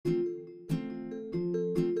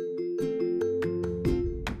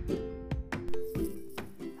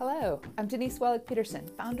I'm Denise Wellig-Peterson,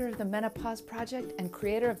 founder of the Menopause Project and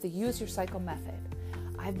creator of the Use Your Cycle method.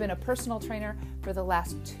 I've been a personal trainer for the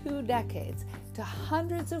last 2 decades to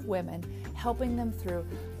hundreds of women, helping them through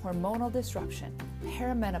hormonal disruption,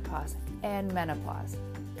 perimenopause, and menopause,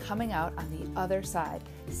 coming out on the other side,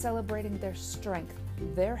 celebrating their strength,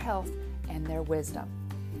 their health, and their wisdom.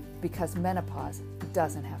 Because menopause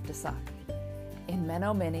doesn't have to suck. In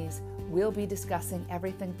Meno Minis, we'll be discussing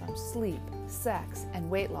everything from sleep, sex, and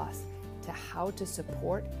weight loss to how to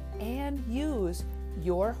support and use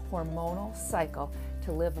your hormonal cycle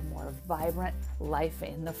to live a more vibrant life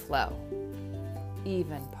in the flow,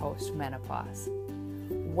 even post-menopause.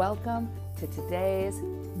 Welcome to today's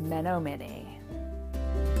Meno Mini.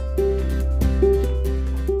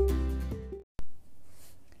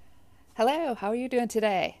 Hello, how are you doing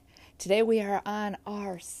today? Today we are on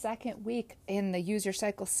our second week in the Use Your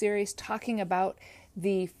Cycle series talking about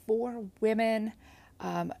the 4 women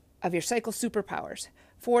of your cycle superpowers.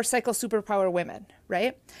 4 cycle superpower women,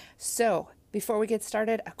 right? So before we get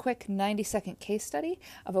started, a quick 90-second case study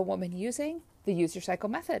of a woman using the Use Your Cycle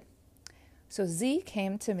method. So Z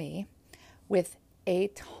came to me with a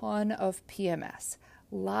ton of PMS,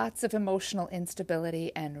 lots of emotional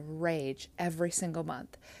instability and rage every single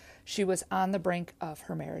month. She was on the brink of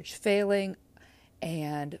her marriage failing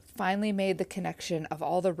and finally made the connection of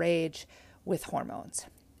all the rage with hormones.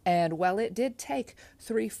 And while it did take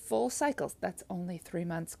 3 full cycles, that's only 3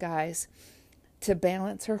 months, guys, to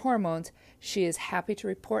balance her hormones, she is happy to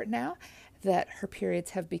report now that her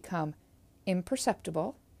periods have become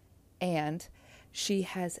imperceptible and she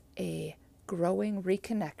has a growing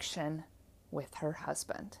reconnection with her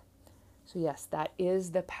husband. So yes, that is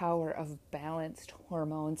the power of balanced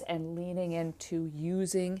hormones and leaning into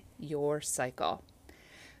using your cycle.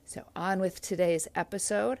 So on with today's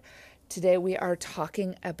episode. Today we are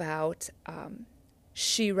talking about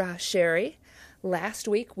Shira Sherry. Last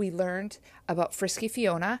week we learned about Frisky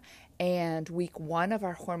Fiona, and week 1 of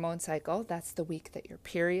our hormone cycle, that's the week that your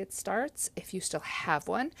period starts, if you still have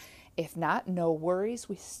one. If not, no worries.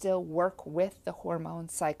 We still work with the hormone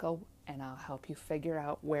cycle, and I'll help you figure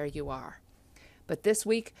out where you are. But this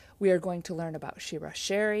week we are going to learn about Shira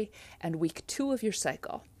Sherry and week 2 of your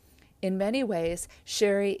cycle. In many ways,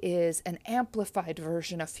 Sherry is an amplified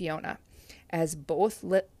version of Fiona, as both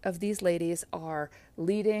of these ladies are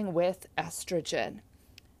leading with estrogen.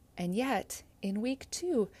 And yet, in week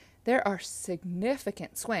 2, there are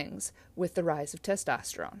significant swings with the rise of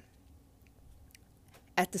testosterone.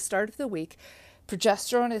 At the start of the week,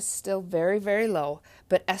 progesterone is still very, very low,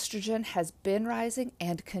 but estrogen has been rising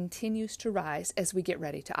and continues to rise as we get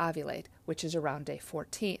ready to ovulate, which is around day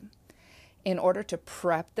 14. In order to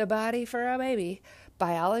prep the body for a baby,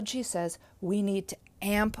 biology says we need to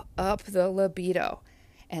amp up the libido.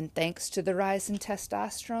 And thanks to the rise in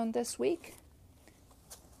testosterone this week,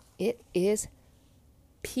 it is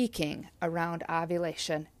peaking around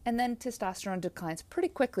ovulation, and then testosterone declines pretty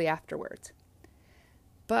quickly afterwards.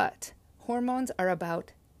 But hormones are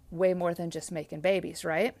about way more than just making babies,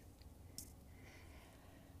 right?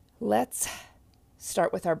 Let's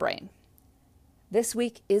start with our brain. This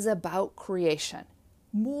week is about creation,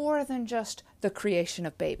 more than just the creation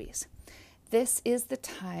of babies. This is the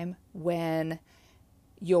time when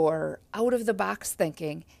your out-of-the-box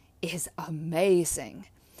thinking is amazing.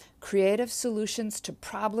 Creative solutions to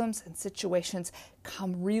problems and situations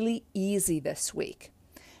come really easy this week.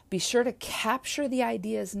 Be sure to capture the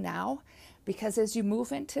ideas now, because as you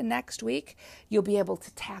move into next week, you'll be able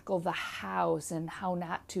to tackle the hows and how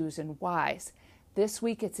not tos and whys. This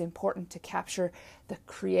week, it's important to capture the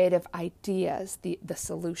creative ideas, the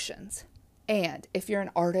solutions. And if you're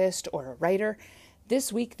an artist or a writer,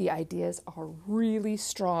 this week the ideas are really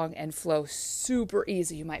strong and flow super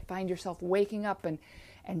easy. You might find yourself waking up and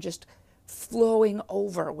just flowing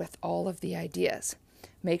over with all of the ideas.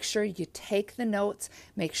 Make sure you take the notes.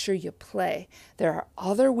 Make sure you play. There are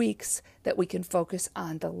other weeks that we can focus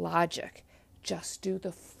on the logic. Just do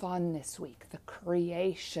the fun this week, the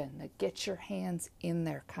creation, the get your hands in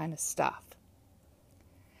there kind of stuff.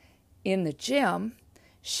 In the gym,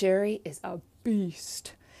 Sherry is a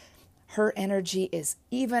beast. Her energy is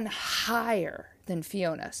even higher than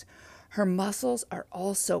Fiona's. Her muscles are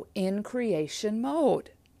also in creation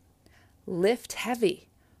mode. Lift heavy,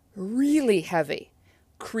 really heavy.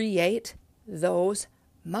 Create those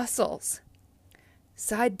muscles.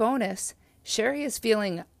 Side bonus, Sherry is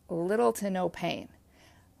feeling little to no pain.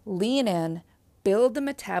 Lean in, build the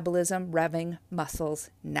metabolism revving muscles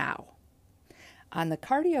now. On the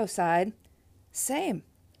cardio side, same.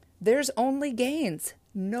 There's only gains,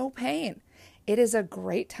 no pain. It is a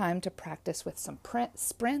great time to practice with some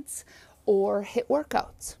sprints or HIIT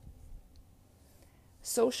workouts.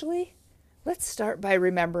 Socially, let's start by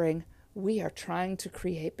remembering we are trying to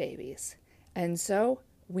create babies, and so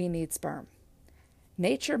we need sperm.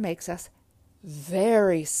 Nature makes us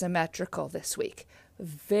very symmetrical this week,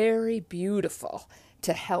 very beautiful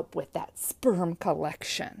to help with that sperm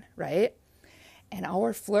collection, right? And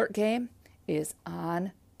our flirt game is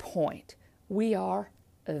on point. We are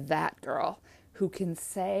that girl who can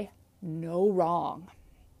say no wrong.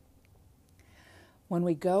 When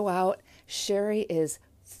we go out, Sherry is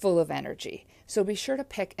full of energy, so be sure to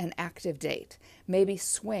pick an active date, maybe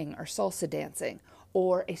swing or salsa dancing,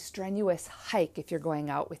 or a strenuous hike if you're going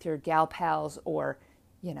out with your gal pals or,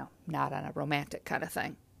 not on a romantic kind of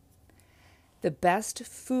thing. The best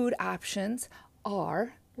food options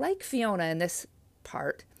are, like Fiona in this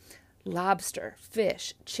part, lobster,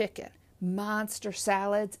 fish, chicken, monster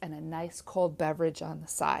salads, and a nice cold beverage on the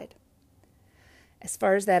side. As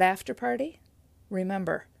far as that after party,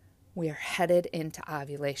 remember, we are headed into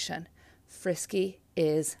ovulation. Frisky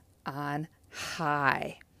is on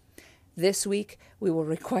high. This week, we will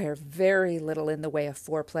require very little in the way of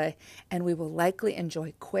foreplay, and we will likely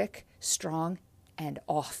enjoy quick, strong, and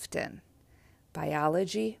often.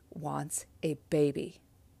 Biology wants a baby.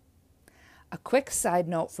 A quick side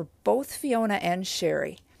note for both Fiona and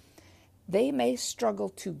Sherry. They may struggle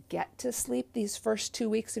to get to sleep these first 2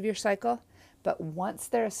 weeks of your cycle, but once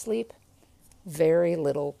they're asleep, very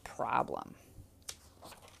little problem.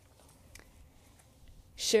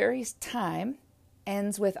 Sherry's time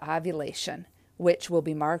ends with ovulation, which will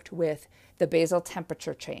be marked with the basal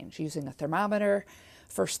temperature change using a thermometer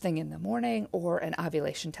first thing in the morning or an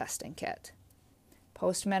ovulation testing kit.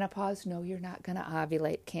 Postmenopause, no, you're not going to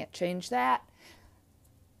ovulate. Can't change that.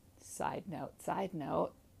 Side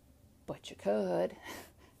note, but you could.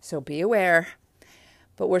 So be aware.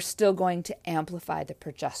 But we're still going to amplify the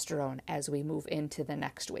progesterone as we move into the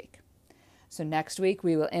next week. So next week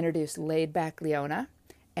we will introduce laid back Leona,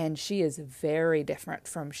 and she is very different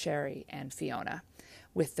from Sherry and Fiona.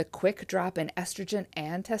 With the quick drop in estrogen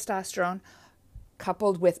and testosterone,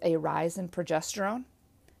 coupled with a rise in progesterone,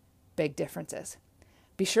 big differences.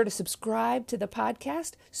 Be sure to subscribe to the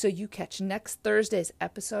podcast so you catch next Thursday's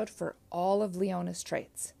episode for all of Leona's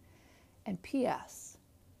traits. And P.S.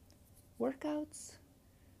 workouts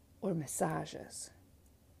or massages?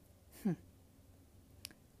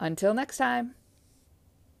 Until next time.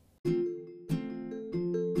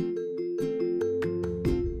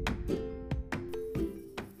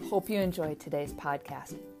 Hope you enjoyed today's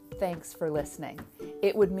podcast. Thanks for listening.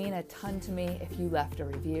 It would mean a ton to me if you left a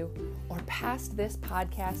review or passed this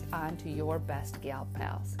podcast on to your best gal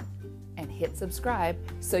pals. And hit subscribe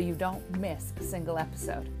so you don't miss a single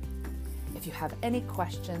episode. If you have any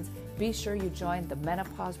questions, be sure you join the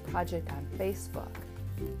Menopause Project on Facebook.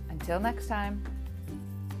 Until next time.